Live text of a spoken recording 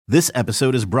This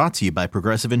episode is brought to you by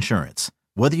Progressive Insurance.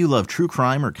 Whether you love true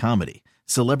crime or comedy,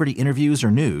 celebrity interviews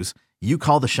or news, you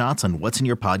call the shots on what's in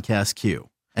your podcast queue.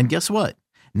 And guess what?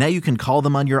 Now you can call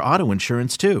them on your auto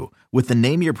insurance too with the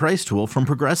Name Your Price tool from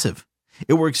Progressive.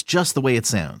 It works just the way it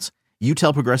sounds. You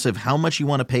tell Progressive how much you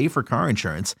want to pay for car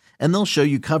insurance, and they'll show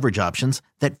you coverage options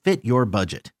that fit your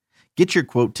budget. Get your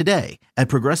quote today at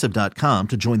Progressive.com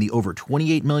to join the over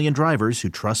 28 million drivers who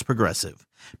trust Progressive.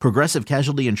 Progressive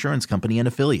Casualty Insurance Company and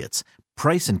Affiliates.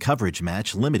 Price and coverage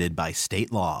match limited by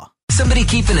state law. Somebody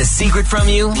keeping a secret from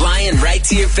you? Lying right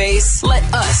to your face? Let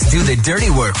us do the dirty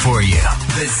work for you.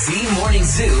 The Z Morning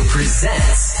Zoo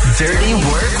presents Dirty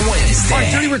Work Wednesday.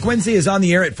 Our Dirty Work Wednesday is on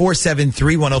the air at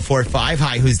 473-1045.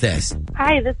 Hi, who's this?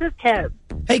 Hi, this is Kim.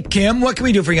 Hey, Kim, what can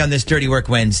we do for you on this Dirty Work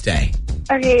Wednesday?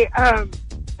 Okay,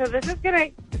 so this is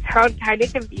going to sound kind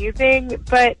of confusing,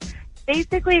 but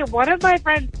basically one of my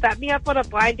friends set me up on a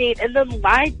blind date and then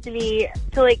lied to me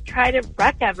to, try to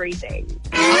wreck everything.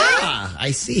 Ah,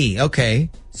 I see. Okay.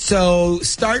 So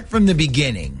start from the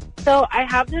beginning. So I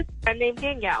have this friend named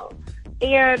Danielle,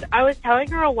 and I was telling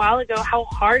her a while ago how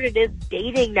hard it is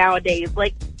dating nowadays.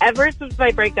 Ever since my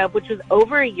breakup, which was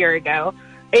over a year ago,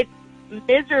 it's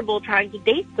miserable trying to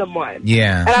date someone.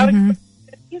 Yeah. And I was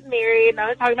she's married, and I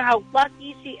was talking about how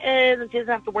lucky she is, and she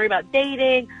doesn't have to worry about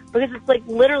dating because it's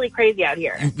literally crazy out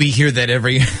here. We hear that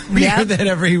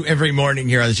every morning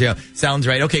here on the show. Sounds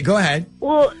right. Okay, go ahead.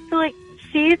 Well, so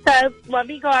she says, let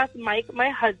me go ask Mike, my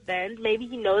husband. Maybe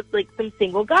he knows some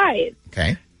single guys.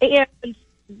 Okay. And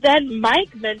then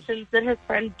Mike mentions that his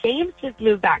friend James just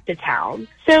moved back to town.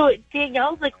 So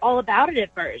Danielle's all about it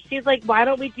at first. She's like, why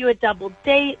don't we do a double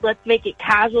date? Let's make it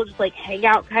casual, just hang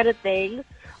out kind of thing.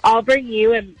 I'll bring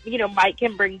you, and, Mike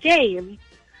can bring James.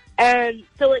 And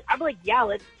so, I'm like, yeah,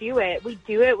 let's do it. We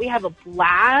do it. We have a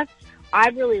blast.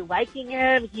 I'm really liking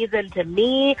him. He's into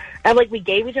me. And, we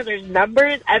gave each other's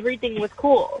numbers. Everything was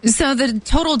cool. So the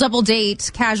total double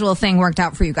date casual thing worked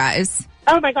out for you guys?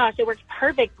 Oh, my gosh, it worked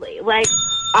perfectly.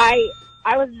 I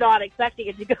was not expecting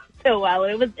it to go so well.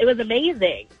 And it was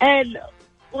amazing. And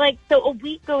so a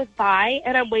week goes by,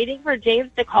 and I'm waiting for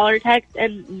James to call or text,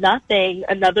 and nothing.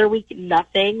 Another week,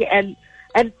 nothing. And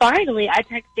finally, I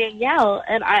text Danielle,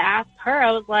 and I asked her,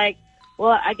 I was like,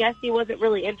 well, I guess he wasn't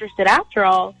really interested after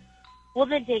all. Well,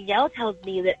 then Danielle tells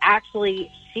me that actually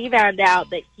she found out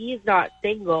that he's not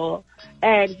single,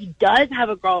 and he does have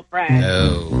a girlfriend.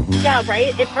 No. Yeah,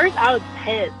 right? At first, I was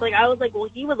pissed. I was like, well,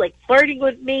 he was, flirting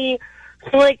with me.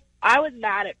 So, I was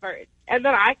mad at first. And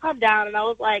then I calmed down, and I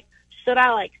was like, should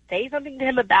I say something to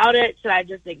him about it? Should I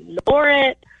just ignore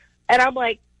it? And I'm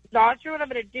not sure what I'm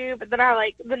gonna do. But then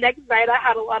the next night I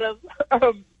had a lot of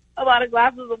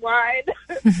glasses of wine,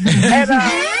 and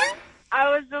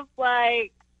I was just I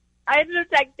ended up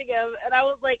texting him, and I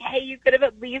was like, hey, you could have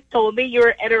at least told me you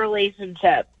were in a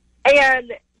relationship.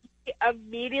 And he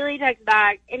immediately texted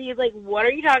back, and he's like, what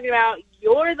are you talking about?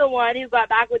 You're the one who got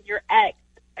back with your ex.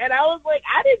 And I was like,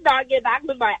 I did not get back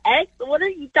with my ex. What are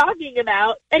you talking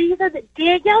about? And he said that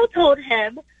Danielle told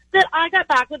him that I got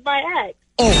back with my ex.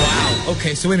 Oh, wow.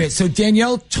 Okay, so wait a minute. So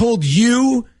Danielle told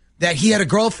you that he had a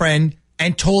girlfriend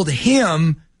and told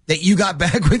him that you got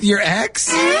back with your ex?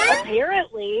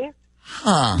 Apparently.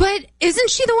 Huh. But isn't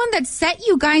she the one that set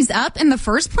you guys up in the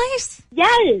first place?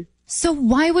 Yes. So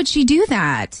why would she do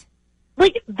that?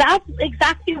 That's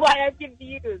exactly why I'm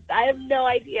confused. I have no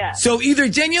idea. So either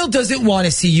Danielle doesn't want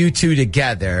to see you two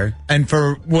together, and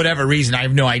for whatever reason, I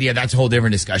have no idea, that's a whole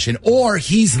different discussion, or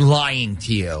he's lying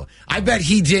to you. I bet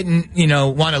he didn't,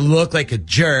 want to look like a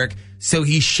jerk, so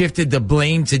he shifted the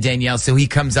blame to Danielle, so he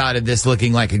comes out of this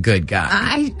looking like a good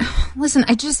guy. Listen,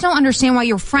 I just don't understand why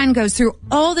your friend goes through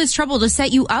all this trouble to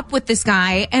set you up with this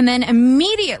guy and then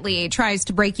immediately tries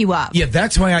to break you up. Yeah,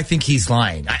 that's why I think he's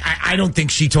lying. I don't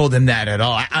think she told him that at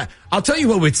all. I'll tell you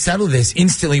what would settle this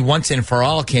instantly once and for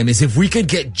all, Kim, is if we could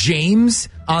get James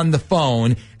on the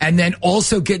phone and then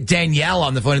also get Danielle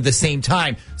on the phone at the same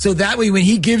time. So that way when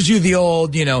he gives you the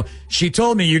old, she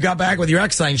told me you got back with your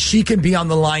ex line, she can be on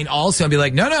the line also and be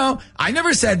like, no, I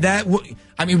never said that.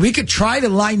 I mean, we could try to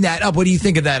line that up. What do you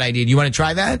think of that idea? Do you want to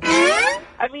try that?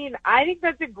 I mean, I think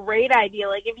that's a great idea.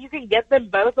 If you can get them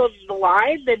both on the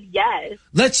line, then yes.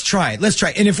 Let's try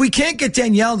it. And if we can't get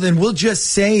Danielle, then we'll just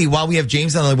say, while we have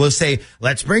James on, we'll say,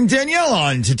 let's bring Danielle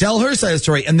on to tell her side of the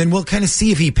story. And then we'll kind of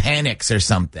see if he panics or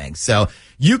something. So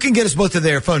you can get us both of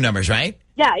their phone numbers, right?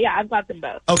 Yeah, I've got them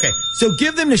both. Okay, so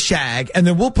give them to Shag, and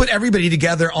then we'll put everybody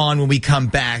together on when we come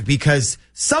back because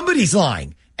somebody's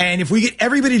lying. And if we get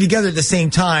everybody together at the same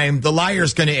time, the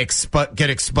liar's going to get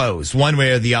exposed one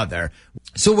way or the other.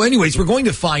 So anyways, we're going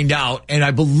to find out. And I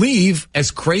believe,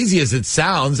 as crazy as it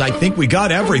sounds, I think we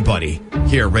got everybody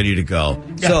here ready to go.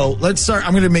 Yeah. So let's start.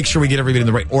 I'm going to make sure we get everybody in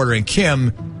the right order. And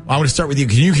Kim, I want to start with you.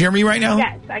 Can you hear me right now?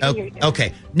 Yes, I can hear you.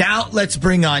 Okay. Now let's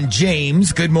bring on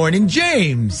James. Good morning,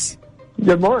 James.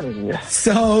 Good morning.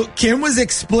 So Kim was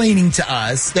explaining to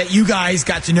us that you guys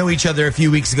got to know each other a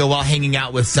few weeks ago while hanging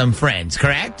out with some friends,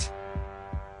 correct?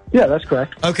 Yeah, that's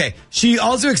correct. Okay. She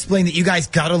also explained that you guys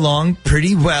got along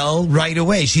pretty well right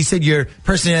away. She said your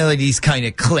personalities kind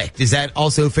of clicked. Is that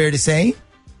also fair to say?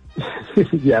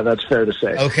 Yeah, that's fair to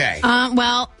say. Okay.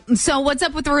 Well, so what's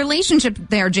up with the relationship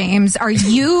there, James? Are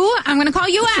you, I'm going to call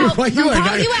you out. Well, you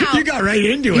got right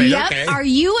into it. Yep. Okay. Are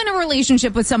you in a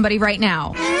relationship with somebody right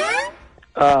now?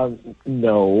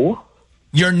 No.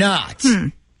 You're not?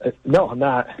 No, I'm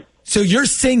not. So you're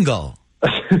single?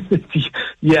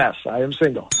 Yes, I am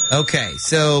single. Okay,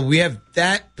 so we have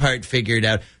that part figured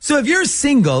out. So if you're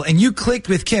single and you clicked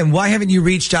with Kim, why haven't you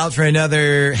reached out for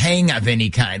another hang of any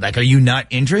kind? Like, are you not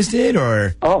interested,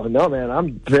 or? Oh, no, man,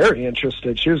 I'm very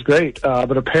interested. She was great,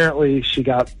 but apparently she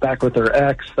got back with her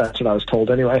ex. That's what I was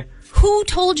told anyway. Who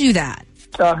told you that?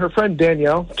 Her friend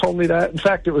Danielle told me that. In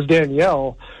fact, it was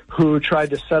Danielle who tried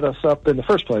to set us up in the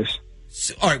first place.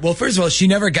 So, all right, well, first of all, she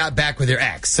never got back with her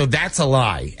ex, so that's a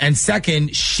lie. And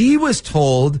second, she was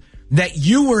told that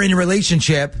you were in a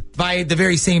relationship by the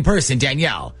very same person,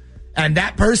 Danielle. And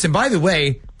that person, by the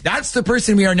way, that's the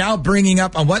person we are now bringing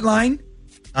up on what line?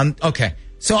 Okay,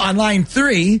 so on line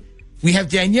 3, we have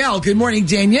Danielle. Good morning,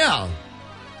 Danielle.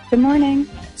 Good morning.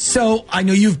 So I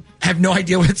know you have no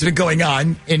idea what's been going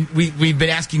on, and we've been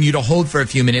asking you to hold for a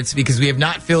few minutes because we have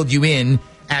not filled you in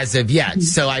as of yet.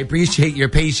 So I appreciate your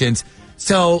patience.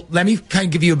 So let me kind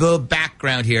of give you a little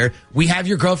background here. We have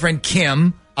your girlfriend,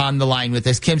 Kim, on the line with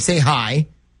us. Kim, say hi.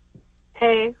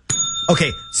 Hey. Okay,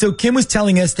 so Kim was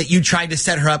telling us that you tried to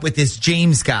set her up with this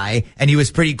James guy, and he was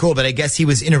pretty cool, but I guess he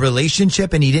was in a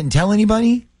relationship and he didn't tell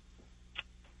anybody?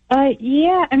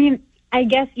 Yeah, I mean, I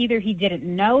guess either he didn't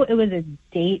know it was a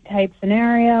date type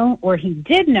scenario, or he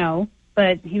did know,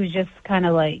 but he was just kind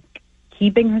of like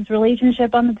keeping his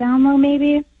relationship on the down low,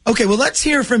 maybe. Okay, well, let's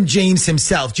hear from James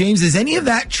himself. James, is any of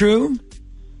that true?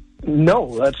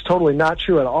 No, that's totally not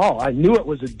true at all. I knew it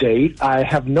was a date. I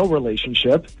have no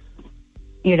relationship.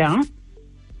 You don't?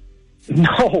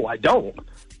 No, I don't.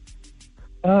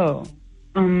 Oh.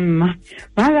 My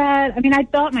bad. I mean, I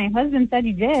thought my husband said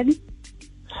you did.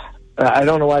 I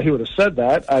don't know why he would have said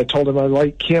that. I told him I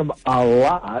like Kim a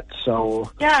lot,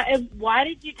 so... Yeah, and why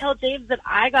did you tell James that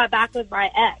I got back with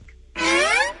my ex?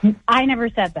 I never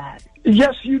said that.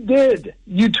 Yes, you did.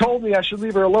 You told me I should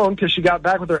leave her alone because she got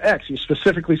back with her ex. You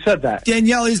specifically said that.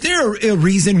 Danielle, is there a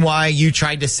reason why you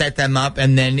tried to set them up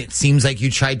and then it seems like you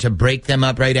tried to break them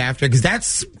up right after? Because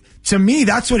that's, to me,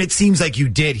 that's what it seems like you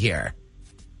did here.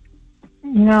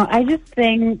 No, I just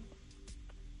think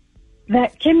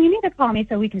that, Kim, you need to call me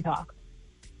so we can talk.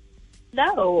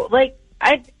 No,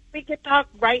 we could talk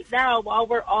right now while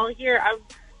we're all here. I'm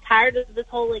tired of this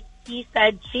whole, he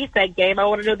said, she said game. I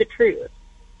want to know the truth.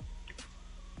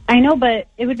 I know, but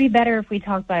it would be better if we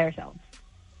talked by ourselves.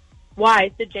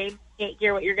 Why? So James can't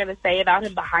hear what you're going to say about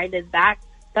him behind his back?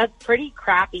 That's pretty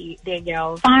crappy,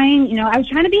 Danielle. Fine. I was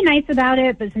trying to be nice about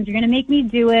it, but since you're going to make me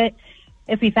do it,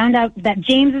 if we found out that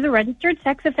James is a registered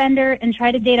sex offender and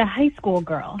tried to date a high school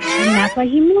girl, and that's why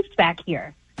he moved back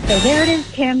here. So there it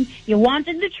is, Kim. You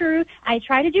wanted the truth. I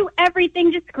try to do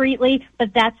everything discreetly,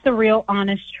 but that's the real,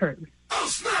 honest truth.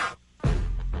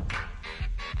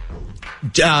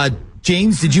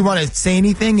 James, did you want to say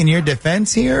anything in your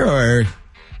defense here, or?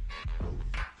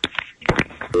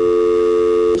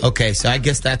 Okay, so I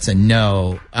guess that's a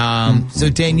no. So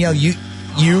Danielle,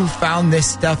 you found this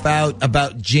stuff out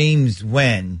about James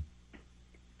when?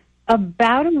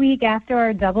 About a week after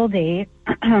our double date.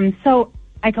 So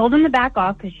I told him to back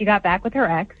off because she got back with her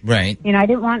ex. Right. I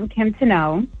didn't want Kim to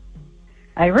know.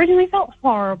 I originally felt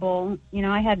horrible.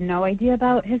 I had no idea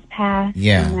about his past.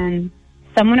 Yeah. And then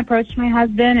someone approached my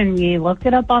husband, and we looked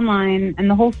it up online, and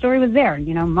the whole story was there,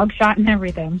 mugshot and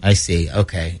everything. I see.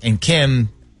 Okay. And Kim,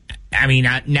 I mean,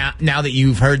 now that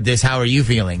you've heard this, how are you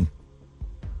feeling?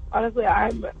 Honestly,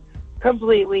 I'm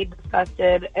completely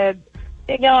disgusted. And,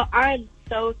 Danielle, I'm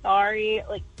so sorry.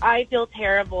 I feel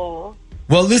terrible.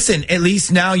 Well, listen, at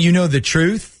least now you know the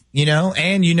truth,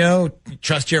 and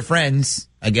trust your friends,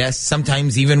 I guess.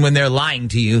 Sometimes even when they're lying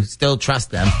to you, still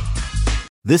trust them.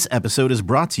 This episode is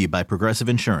brought to you by Progressive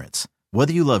Insurance.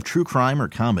 Whether you love true crime or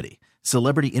comedy,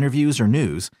 celebrity interviews or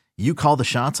news, you call the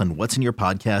shots on what's in your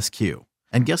podcast queue.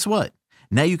 And guess what?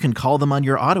 Now you can call them on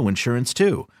your auto insurance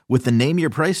too with the Name Your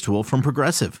Price tool from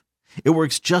Progressive. It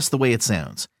works just the way it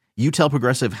sounds. You tell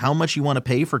Progressive how much you want to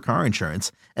pay for car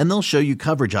insurance, and they'll show you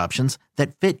coverage options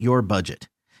that fit your budget.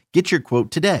 Get your quote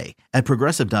today at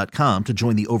Progressive.com to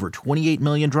join the over 28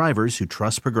 million drivers who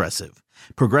trust Progressive.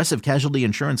 Progressive Casualty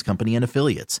Insurance Company and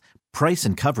Affiliates. Price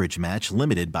and coverage match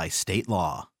limited by state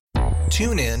law.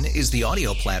 TuneIn is the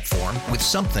audio platform with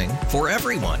something for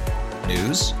everyone.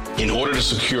 News. In order to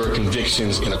secure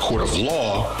convictions in a court of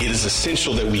law, it is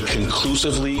essential that we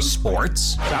conclusively.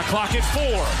 Sports. Got clock at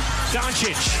 4.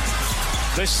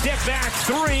 Doncic. The step back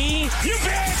 3. You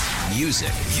bet. Music.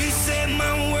 You set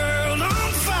my world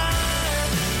on fire.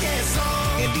 Yes,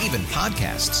 and even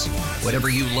podcasts. Whatever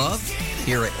you love,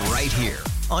 hear it right here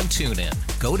on TuneIn.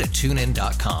 Go to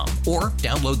TuneIn.com or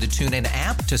download the TuneIn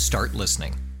app to start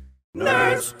listening.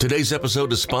 Nerds. Today's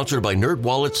episode is sponsored by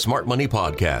NerdWallet's Smart Money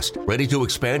Podcast. Ready to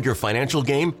expand your financial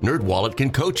game? NerdWallet can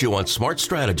coach you on smart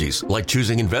strategies like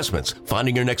choosing investments,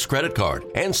 finding your next credit card,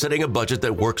 and setting a budget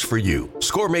that works for you.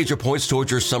 Score major points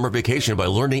towards your summer vacation by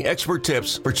learning expert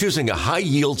tips for choosing a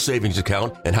high-yield savings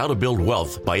account and how to build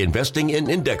wealth by investing in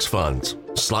index funds.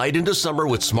 Slide into summer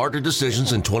with smarter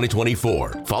decisions in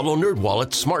 2024. Follow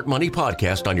NerdWallet's Smart Money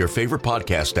Podcast on your favorite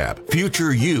podcast app.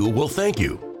 Future you will thank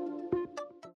you.